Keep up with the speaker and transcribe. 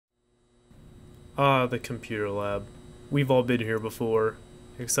Ah, the computer lab. We've all been here before.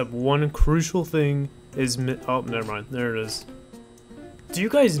 Except one crucial thing is oh, never mind. There it is. Do you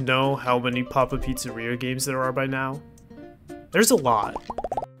guys know how many Papa Pizzeria games there are by now? There's a lot.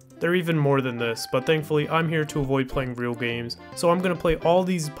 There are even more than this, but thankfully I'm here to avoid playing real games, so I'm gonna play all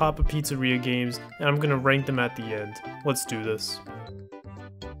these Papa Pizzeria games, and I'm gonna rank them at the end. Let's do this.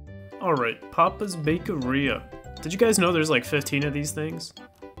 Alright, Papa's Bakeria. Did you guys know there's like 15 of these things?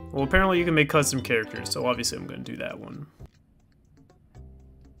 Well, apparently you can make custom characters, so obviously I'm gonna do that one.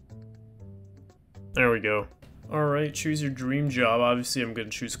 There we go. Alright, choose your dream job. Obviously I'm gonna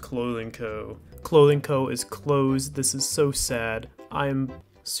choose Clothing Co. Clothing Co. is closed. This is so sad. I'm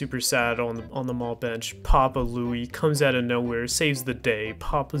super sad on the mall bench. Papa Louie comes out of nowhere, saves the day.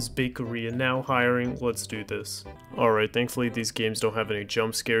 Papa's Bakeria now hiring. Let's do this. Alright, thankfully these games don't have any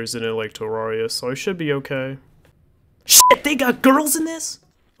jump scares in it like Terraria, so I should be okay. Shit, they got girls in this?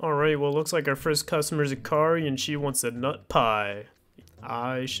 Alright, well looks like our first customer is Akari and she wants a nut pie.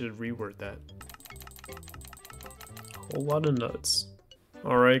 I should reword that. A whole lot of nuts.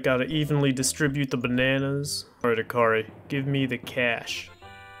 Alright, gotta evenly distribute the bananas. Alright, Akari, give me the cash.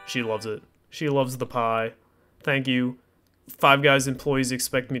 She loves it. She loves the pie. Thank you. Five Guys employees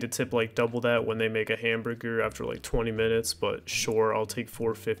expect me to tip like double that when they make a hamburger after like 20 minutes, but sure, I'll take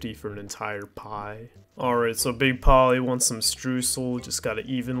 $4.50 for an entire pie. Alright, so Big Polly wants some streusel, just gotta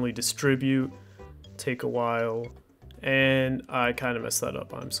evenly distribute. Take a while. And I kinda messed that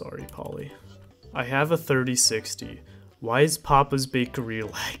up, I'm sorry, Polly. I have a 3060. Why is Papa's Bakery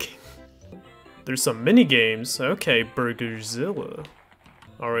lagging? There's some mini games. Okay, Burgerzilla.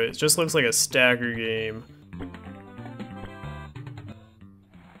 Alright, it just looks like a stagger game.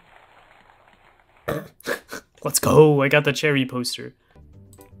 Let's go! I got the cherry poster.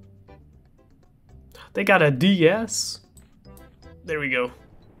 They got a DS. There we go.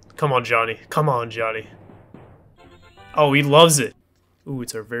 Come on, Johnny. Come on, Johnny. Oh, he loves it. Ooh,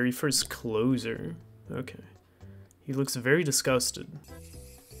 it's our very first closer. Okay. He looks very disgusted.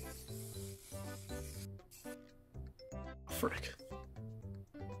 Frick.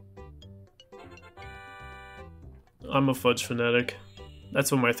 I'm a fudge fanatic.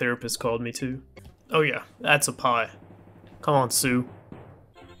 That's what my therapist called me too. Oh yeah, that's a pie. Come on, Sue.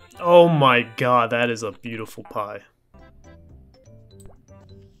 Oh my god, that is a beautiful pie.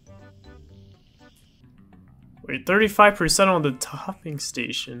 Wait, 35% on the topping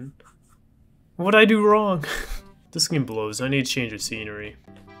station? What'd I do wrong? This game blows. I need to change the scenery.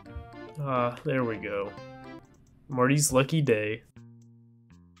 There we go. Marty's lucky day.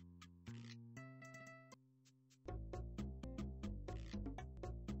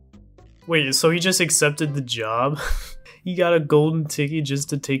 Wait, so he just accepted the job? He got a golden ticket just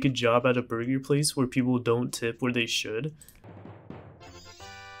to take a job at a burger place where people don't tip where they should?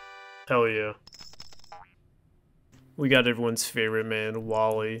 Hell yeah. We got everyone's favorite man,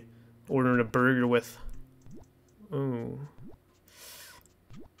 Wally, ordering a burger with... Oh.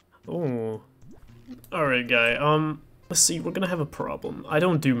 Oh. Alright, guy, let's see, we're gonna have a problem. I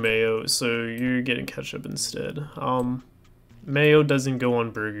don't do mayo, so you're getting ketchup instead. Mayo doesn't go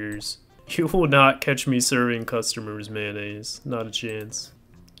on burgers. You will not catch me serving customers mayonnaise. Not a chance.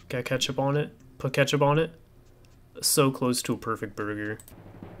 Got ketchup on it? Put ketchup on it? So close to a perfect burger.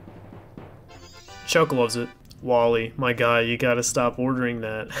 Chuck loves it. Wally, my guy, you gotta stop ordering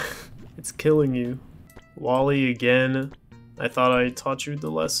that. It's killing you. Wally again. I thought I taught you the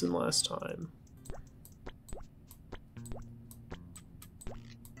lesson last time.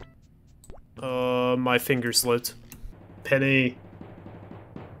 My finger slipped. Penny.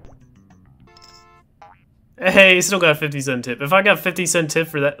 Hey, he still got a 50-cent tip. If I got 50-cent tip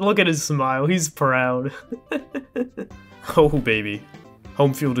for that, look at his smile. He's proud. Oh, baby.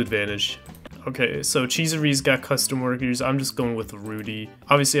 Home field advantage. Okay, so Cheeserie's got custom workers. I'm just going with Rudy.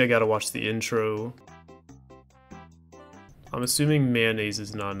 Obviously, I gotta watch the intro. I'm assuming mayonnaise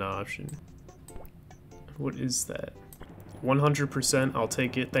is not an option. What is that? 100%, I'll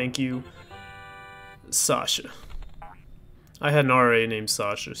take it, thank you. Sasha. I had an RA named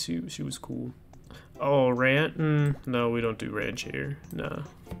Sasha, she was cool. Oh, ranch? No, we don't do ranch here. Nah.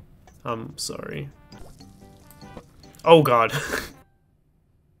 I'm sorry. Oh god.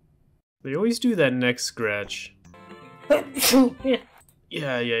 They always do that neck scratch.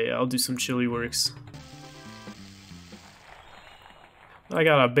 Yeah, I'll do some chili works. I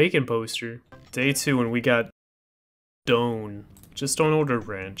got a bacon poster. Day 2 and we got Doan. Just don't order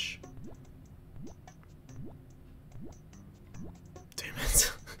ranch. Damn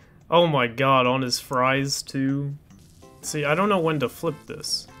it. Oh my god, on his fries too. See, I don't know when to flip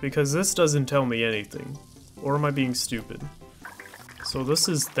this, because this doesn't tell me anything. Or am I being stupid? So this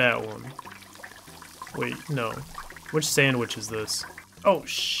is that one. Wait, no. Which sandwich is this? Oh,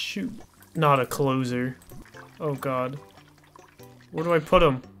 shoot. Not a closer. Oh, God. Where do I put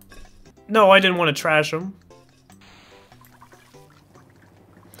him? No, I didn't want to trash him.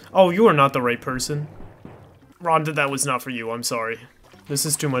 Oh, you are not the right person. Rhonda, that was not for you. I'm sorry. This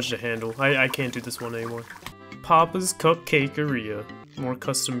is too much to handle. I can't do this one anymore. Papa's Cupcakeria. More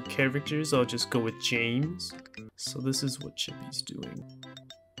custom characters. I'll just go with James. So this is what Chippy's doing.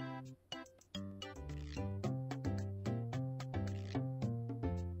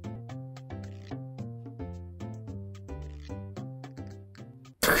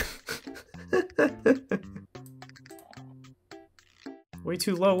 Way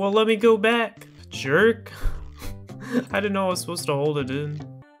too low. Well, let me go back. Jerk. I didn't know I was supposed to hold it in.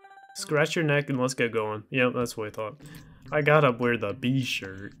 Scratch your neck and let's get going. Yep, that's what I thought. I gotta wear the B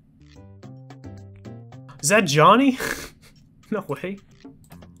shirt. Is that Johnny? No way.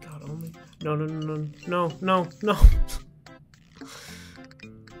 God only. No, no, no, no, no, no, no.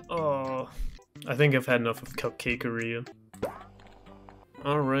 Oh, I think I've had enough of Cupcakeria.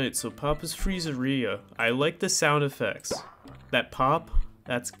 Alright, so Papa's Freezeria. I like the sound effects. That pop,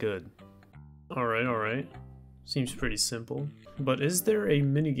 that's good. Alright, alright. Seems pretty simple. But is there a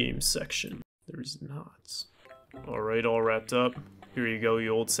minigame section? There is not. Alright, all wrapped up. Here you go, you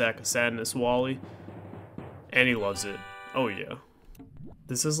old sack of sadness, Wally. And he loves it. Oh yeah.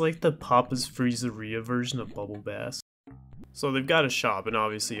 This is like the Papa's Freezeria version of Bubble Bass. So they've got a shop, and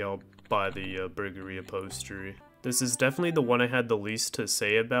obviously I'll buy the Burgeria poster. This is definitely the one I had the least to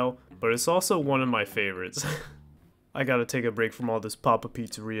say about, but it's also one of my favorites. I gotta take a break from all this Papa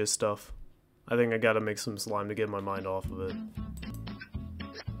Pizzeria stuff. I think I gotta make some slime to get my mind off of it.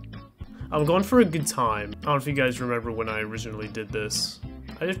 I'm going for a good time. I don't know if you guys remember when I originally did this.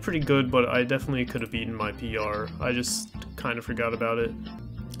 I did pretty good, but I definitely could have beaten my PR. I just kind of forgot about it.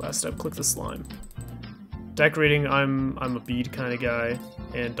 Last step, click the slime. Decorating, I'm a bead kind of guy,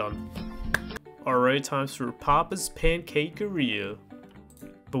 and done. Alright, time for Papa's Pancakeria.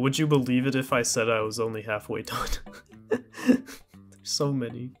 But would you believe it if I said I was only halfway done? There's so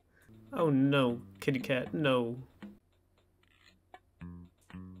many. Oh no, kitty cat, no.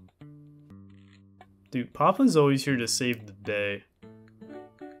 Dude, Papa's always here to save the day.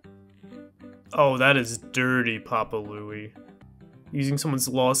 Oh, that is dirty, Papa Louie. Using someone's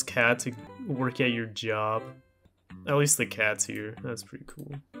lost cat to work at your job. At least the cat's here. That's pretty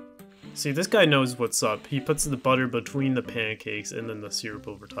cool. See, this guy knows what's up. He puts the butter between the pancakes and then the syrup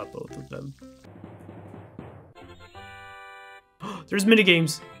over top both of them. There's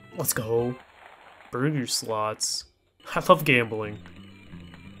minigames! Let's go. Burger slots. I love gambling.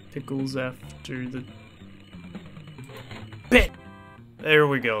 Pickles after the... Bit! There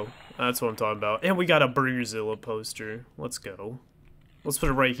we go. That's what I'm talking about. And we got a Burgerzilla poster. Let's go. Let's put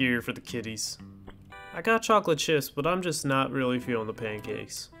it right here for the kiddies. I got chocolate chips, but I'm just not really feeling the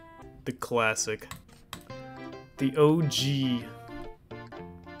pancakes. The classic. The OG.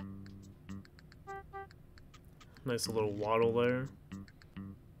 Nice little waddle there.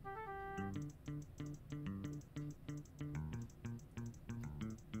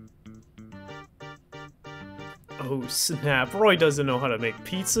 Oh snap, Roy doesn't know how to make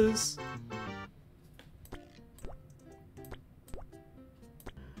pizzas.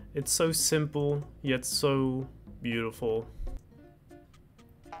 It's so simple, yet so beautiful.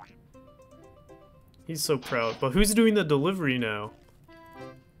 He's so proud, but who's doing the delivery now?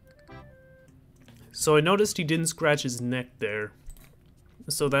 So I noticed he didn't scratch his neck there.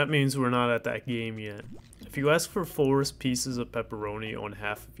 So that means we're not at that game yet. If you ask for 4 pieces of pepperoni on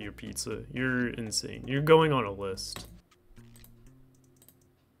half of your pizza, you're insane. You're going on a list.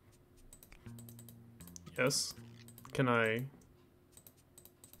 Yes? Can I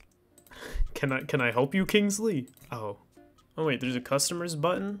help you, Kingsley? Oh. Oh wait, there's a customers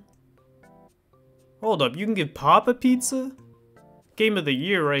button? Hold up, you can give Papa pizza? Game of the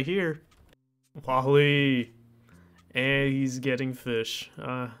year right here. Wally. And he's getting fish.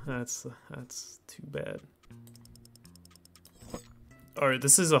 That's too bad. Alright,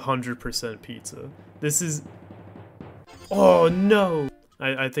 this is 100% pizza. This is... Oh no!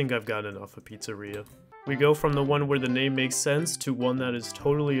 I think I've got enough of Pizzeria. We go from the one where the name makes sense to one that is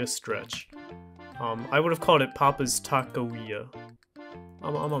totally a stretch. I would have called it Papa's Taqueria.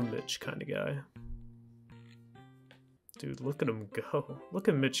 I'm a Mitch kind of guy. Dude, look at him go. Look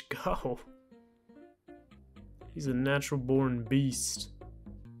at Mitch go. He's a natural-born beast.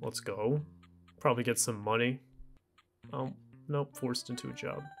 Let's go. Probably get some money. Oh, nope, forced into a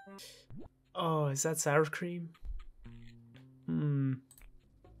job. Oh, is that sour cream? We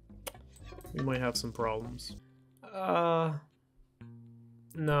might have some problems.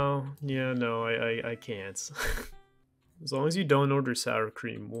 No, yeah, no, I can't. As long as you don't order sour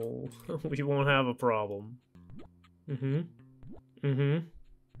cream, we won't have a problem. Mm-hmm. Mm-hmm.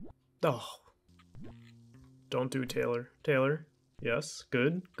 Oh, don't do Taylor. Taylor. Yes.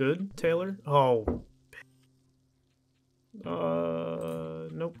 Good. Good. Taylor. Oh.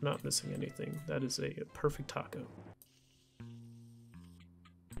 Nope, not missing anything. That is a perfect taco.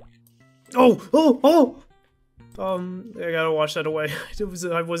 Oh! Oh! Oh! I gotta wash that away.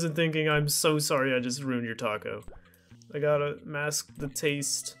 I wasn't thinking. I'm so sorry. I just ruined your taco. I gotta mask the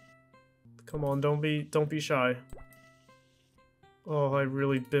taste. Come on, don't be shy. Oh, I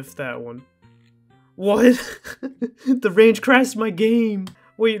really biffed that one. What? The range crashed my game.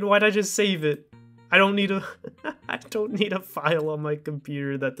 Wait, why'd I just save it? I don't need a I don't need a file on my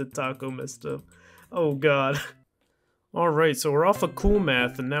computer that the taco messed up. Oh god. Alright, so we're off of Cool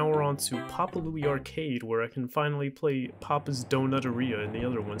Math, and now we're on to Papa Louie Arcade, where I can finally play Papa's Donuteria and the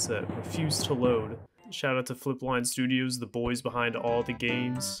other ones that refuse to load. Shout out to Flipline Studios, the boys behind all the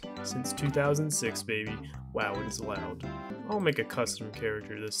games since 2006, baby. Wow, it is loud. I'll make a custom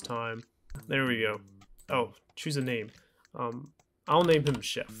character this time. There we go. Oh, choose a name. I'll name him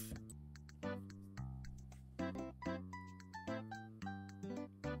Chef.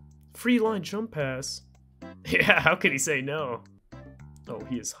 Free line jump pass. Yeah, how could he say no? Oh,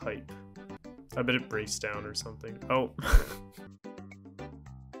 he is hype. I bet it breaks down or something. Oh.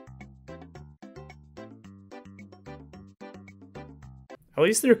 At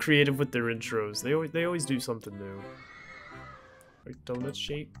least they're creative with their intros. They always do something new. Like donut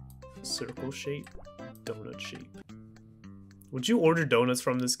shape, circle shape, donut shape. Would you order donuts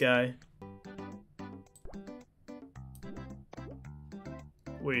from this guy?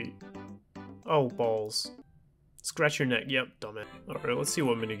 Wait. Oh, balls. Scratch your neck. Yep, dumb it. Alright, let's see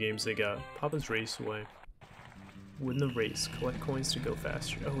what minigames they got. Papa's Raceway. Win the race. Collect coins to go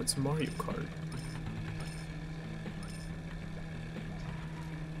faster. Oh, it's Mario Kart.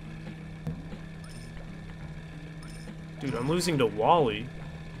 Dude, I'm losing to Wally.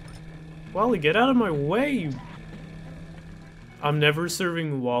 Wally, get out of my way! I'm never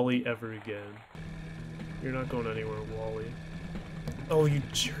serving Wally ever again. You're not going anywhere, Wally. Oh, you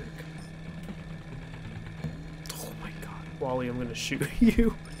jerk. Oh my god. Wally, I'm gonna shoot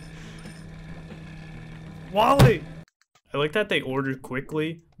you. Wally! I like that they ordered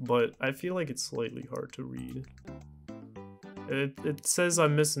quickly, but I feel like it's slightly hard to read. It says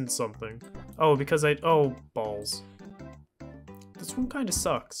I'm missing something. Oh, because oh, balls. This one kinda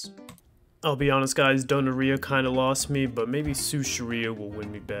sucks. I'll be honest guys, Doneria kinda lost me, but maybe Sushiria will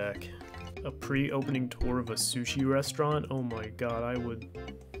win me back. A pre-opening tour of a sushi restaurant? Oh my god, I would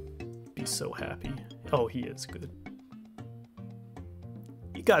be so happy. Oh, he is good.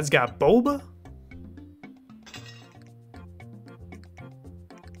 You guys got boba?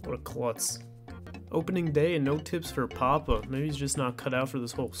 What a klutz. Opening day and no tips for Papa. Maybe he's just not cut out for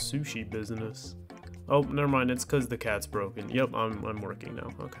this whole sushi business. Oh, never mind, it's because the cat's broken. Yep, I'm working now,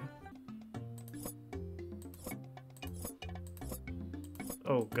 okay.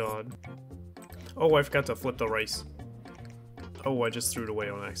 Oh god. Oh, I forgot to flip the rice. Oh, I just threw it away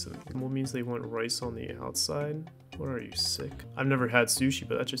on accident. What means they want rice on the outside? What are you, sick? I've never had sushi,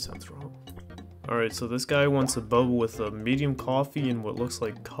 but that just sounds wrong. Alright, so this guy wants a bubble with a medium coffee and what looks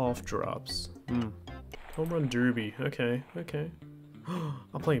like cough drops. Home run derby. Okay, okay.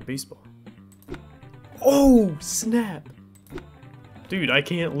 I'm playing baseball. Oh, snap! Dude, I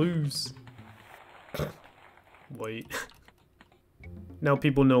can't lose. Wait. Now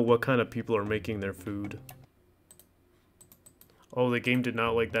people know what kind of people are making their food. Oh, the game did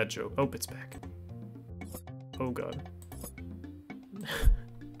not like that joke. Oh, it's back. Oh god.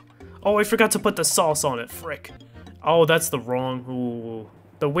 Oh, I forgot to put the sauce on it. Frick. Oh, that's the wrong. Ooh.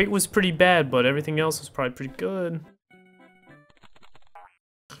 The weight was pretty bad, but everything else was probably pretty good.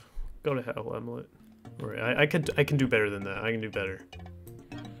 Go to hell, Emlet. Alright, I can do better than that. I can do better.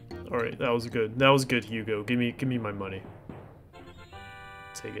 Alright, that was good. That was good, Hugo. Give me my money.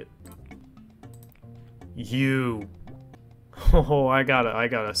 Take it. You. Oh, I got a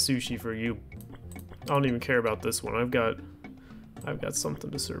sushi for you. I don't even care about this one. I've got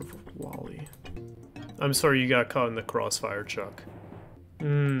something to serve Wally. I'm sorry you got caught in the crossfire, Chuck.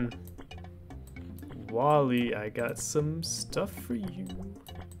 Wally, I got some stuff for you.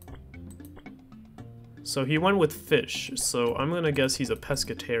 So he went with fish, so I'm gonna guess he's a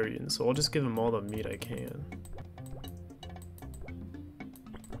pescatarian, so I'll just give him all the meat I can.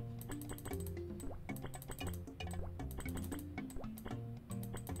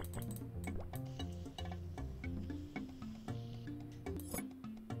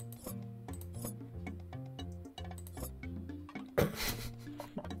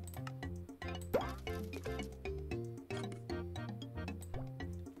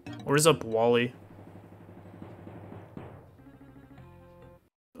 Where's up, Wally?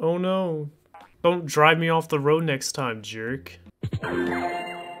 Oh no. Don't drive me off the road next time, jerk.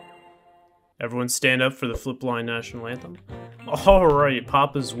 Everyone stand up for the Flipline National Anthem. Alright,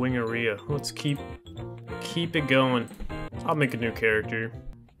 Papa's Wingeria. Let's keep it going. I'll make a new character.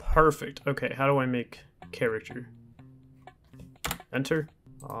 Perfect. Okay, how do I make character? Enter?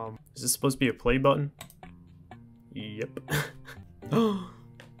 Is this supposed to be a play button? Yep.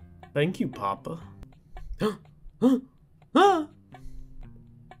 Thank you, Papa.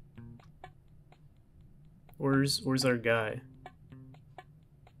 Where's our guy?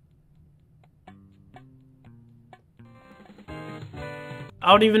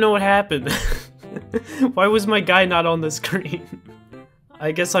 I don't even know what happened. Why was my guy not on the screen?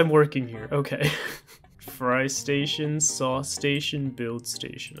 I guess I'm working here. Okay. Fry station, sauce station, build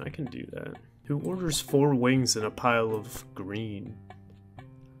station. I can do that. Who orders 4 wings and a pile of green?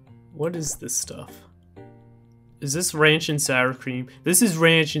 What is this stuff? Is this ranch and sour cream? This is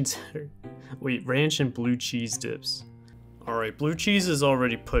ranch and sour... Wait, ranch and blue cheese dips. Alright, blue cheese is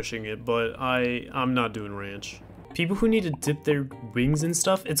already pushing it, but I'm not doing ranch. People who need to dip their wings and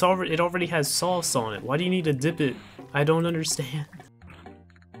stuff, it already has sauce on it. Why do you need to dip it? I don't understand.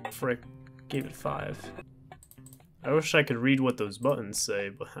 Frick, gave it 5. I wish I could read what those buttons say,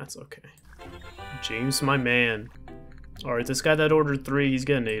 but that's okay. James, my man. Alright, this guy that ordered 3, he's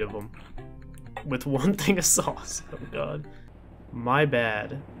getting 8 of them. With 1 thing of sauce. Oh god. My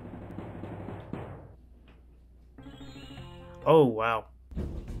bad. Oh, wow.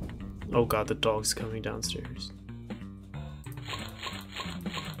 Oh god, the dog's coming downstairs.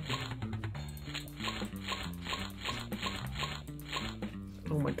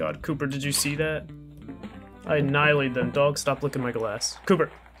 Oh my god, Cooper, did you see that? I annihilated them. Dog, stop licking my glass. Cooper!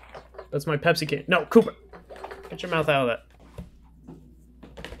 That's my Pepsi can. No, Cooper! Get your mouth out of that.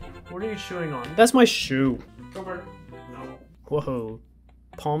 What are you chewing on? That's my shoe. Cooper! No. Whoa.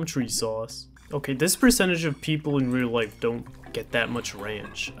 Palm tree sauce. Okay, this percentage of people in real life don't get that much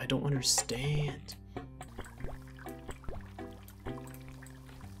ranch. I don't understand.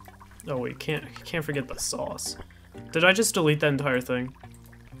 Oh wait, can't forget the sauce. Did I just delete that entire thing?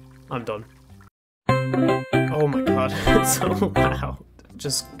 I'm done. Oh my god, it's so loud.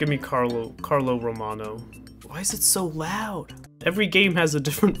 Just give me Carlo Romano. Why is it so loud? Every game has a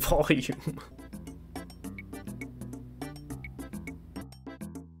different volume.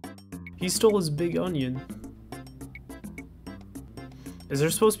 He stole his big onion. Is there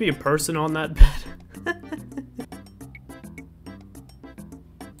supposed to be a person on that bed?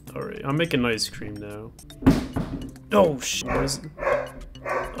 Alright, I'm making ice cream now. Oh shit.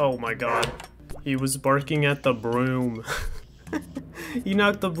 Oh my god. He was barking at the broom. He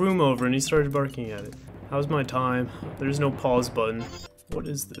knocked the broom over and he started barking at it. How's my time? There's no pause button. What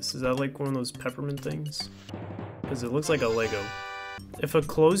is this? Is that like one of those peppermint things? Because it looks like a Lego. If a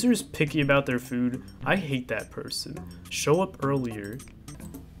closer's picky about their food, I hate that person. Show up earlier.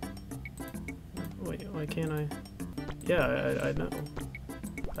 Wait, why can't I? Yeah, I know.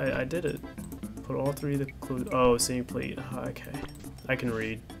 I did it. Put all 3 of the clothes. Oh, same plate. Okay. I can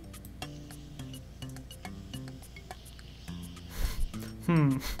read.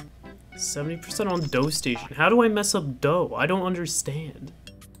 70% on dough station. How do I mess up dough? I don't understand.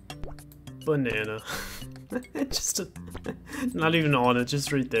 Banana. Just not even on it,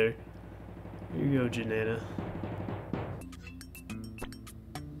 just right there. Here you go, Janana.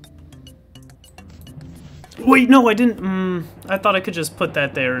 Wait, no, I didn't. I thought I could just put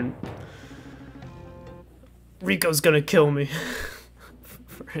that there and Rico's gonna kill me.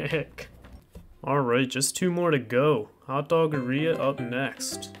 Frick. Alright, just 2 more to go. Hot Doggeria up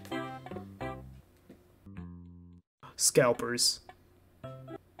next. Scalpers.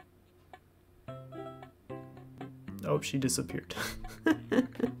 Oh, she disappeared.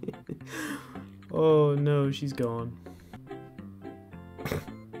 Oh no, she's gone.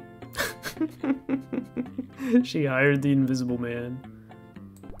 She hired the Invisible Man.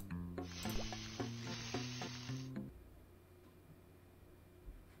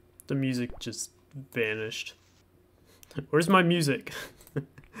 The music just vanished. Where's my music?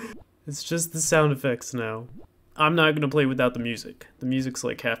 It's just the sound effects now. I'm not gonna play without the music. The music's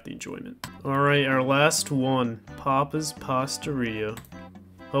like half the enjoyment. Alright, our last one. Papa's Pizzeria.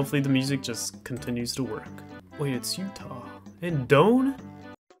 Hopefully the music just continues to work. Wait, it's Utah. And Doan?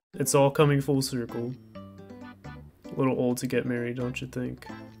 It's all coming full circle. A little old to get married, don't you think?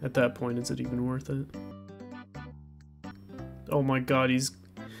 At that point, is it even worth it? Oh my god, he's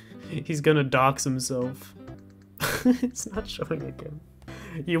gonna dox himself. It's not showing again.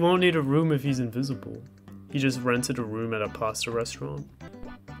 You won't need a room if he's invisible. He just rented a room at a pasta restaurant.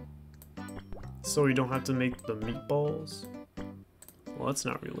 So we don't have to make the meatballs? Well, that's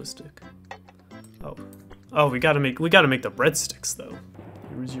not realistic. Oh, we gotta make the breadsticks though.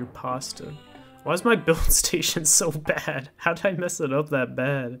 Here's your pasta. Why is my build station so bad? How did I mess it up that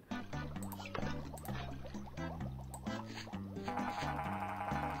bad?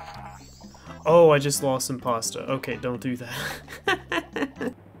 Oh, I just lost some pasta. Okay, don't do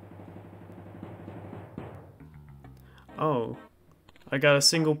that. Oh, I got a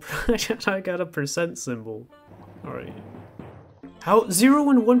single. I got a percent symbol. All right. How 0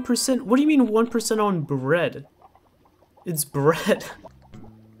 and 1%? What do you mean 1% on bread? It's bread.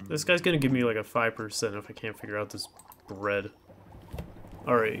 This guy's gonna give me like a 5% if I can't figure out this bread.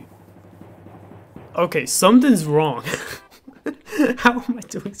 All right. Okay, something's wrong. How am I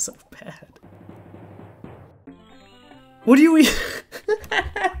doing so bad? What do you mean?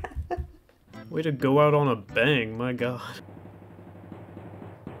 Way to go out on a bang, my god.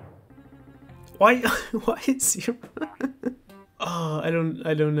 Why is 0? Oh, I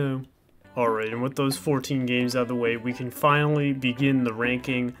don't know. Alright, and with those 14 games out of the way, we can finally begin the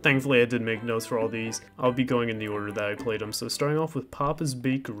ranking. Thankfully, I did make notes for all these. I'll be going in the order that I played them. So starting off with Papa's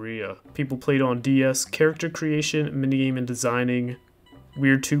Bakeria. People played on DS, character creation, minigame and designing.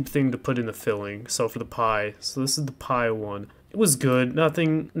 Weird tube thing to put in the filling. So for the pie. So this is the pie one. It was good.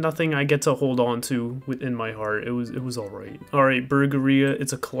 Nothing I get to hold on to within my heart. It was alright. Alright, Burgeria.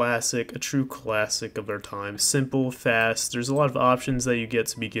 It's a classic, a true classic of our time. Simple, fast. There's a lot of options that you get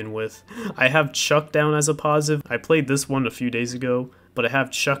to begin with. I have Chuck down as a positive. I played this one a few days ago, but I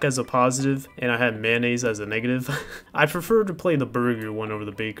have Chuck as a positive, and I have mayonnaise as a negative. I prefer to play the burger one over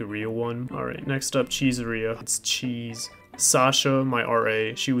the Bakeria one. Alright, next up, Cheeseria. It's cheese. Sasha, my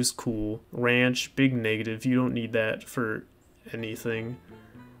RA, she was cool. Ranch, big negative. You don't need that for anything.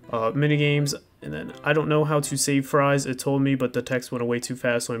 Minigames, and then I don't know how to save fries. It told me, but the text went away too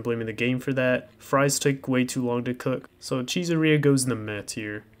fast, so I'm blaming the game for that. Fries take way too long to cook. So Cheeseria goes in the meh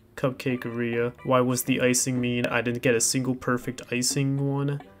tier. Cupcakeria. Why was the icing mean? I didn't get a single perfect icing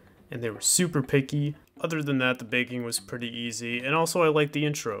one, and they were super picky. Other than that, the baking was pretty easy, and also I liked the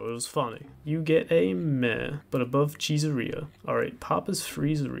intro, it was funny. You get a meh, but above Cheeseria. Alright, Papa's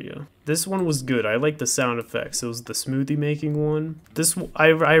Freezeria. This one was good, I liked the sound effects. It was the smoothie making one. I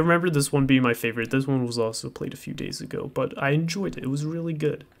remember this one being my favorite. This one was also played a few days ago, but I enjoyed it, it was really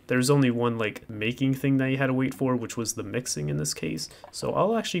good. There's only one like making thing that you had to wait for, which was the mixing in this case, so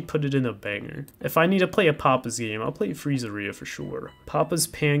I'll actually put it in a banger. If I need to play a Papa's game, I'll play Freezeria for sure. Papa's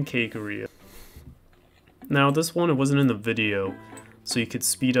Pancakeria. Now this one, it wasn't in the video, so you could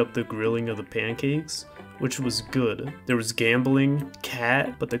speed up the grilling of the pancakes, which was good. There was gambling,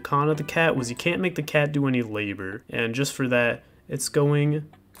 cat, but the con of the cat was you can't make the cat do any labor, and just for that, it's going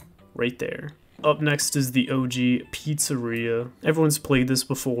right there. Up next is the OG Pizzeria. Everyone's played this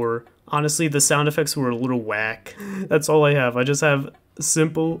before. Honestly, the sound effects were a little whack. That's all I have. I just have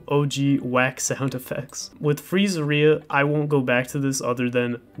simple OG whack sound effects. With Freezeria, I won't go back to this other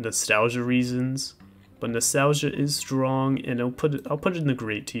than nostalgia reasons. But nostalgia is strong, and I'll put it in the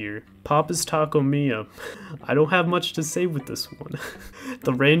great tier. Papa's Taco Mia. I don't have much to say with this one.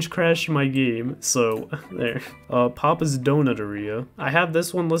 The range crashed my game, so there. Papa's Donuteria. I have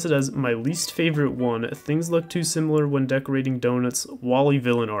this one listed as my least favorite one. Things look too similar when decorating donuts. Wally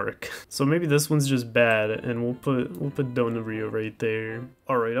villain arc. So maybe this one's just bad, and we'll put Donuteria right there.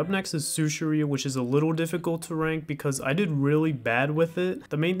 Alright, up next is Sushiria, which is a little difficult to rank because I did really bad with it.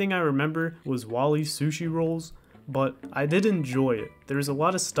 The main thing I remember was Wally's sushi rolls, but I did enjoy it. There's a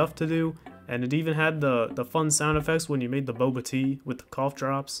lot of stuff to do, and it even had the fun sound effects when you made the boba tea with the cough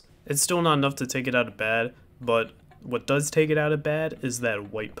drops. It's still not enough to take it out of bad, but what does take it out of bad is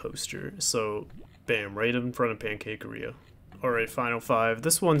that white poster. So, bam, right in front of Pancakeria. Alright, final 5.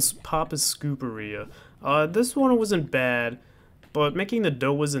 This one's Papa's Scooperia. This one wasn't bad, but making the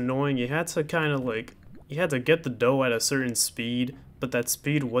dough was annoying. You had to kind of like, you had to get the dough at a certain speed, but that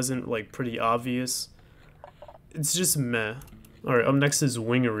speed wasn't like pretty obvious. It's just meh. Alright, up next is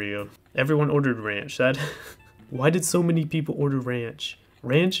Wingeria. Everyone ordered ranch. Why did so many people order ranch?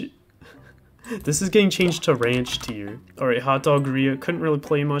 Ranch? This is getting changed to ranch tier. Alright, Hot Doggeria. Couldn't really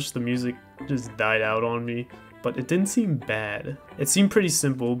play much. The music just died out on me. But it didn't seem bad. It seemed pretty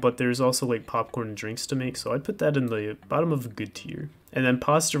simple, but there's also like popcorn and drinks to make, so I'd put that in the bottom of a good tier. And then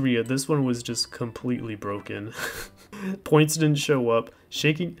Pastaria, this one was just completely broken. Points didn't show up.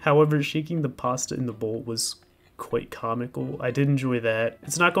 However, shaking the pasta in the bowl was quite comical. I did enjoy that.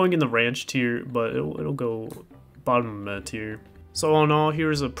 It's not going in the ranch tier, but it'll go bottom of the tier. So all in all,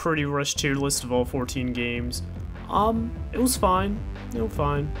 here's a pretty rushed tier list of all 14 games. It was fine.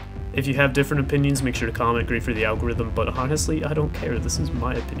 Fine. If you have different opinions, make sure to comment. Great for the algorithm, but honestly, I don't care. This is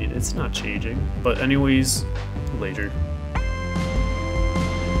my opinion. It's not changing. But anyways, later.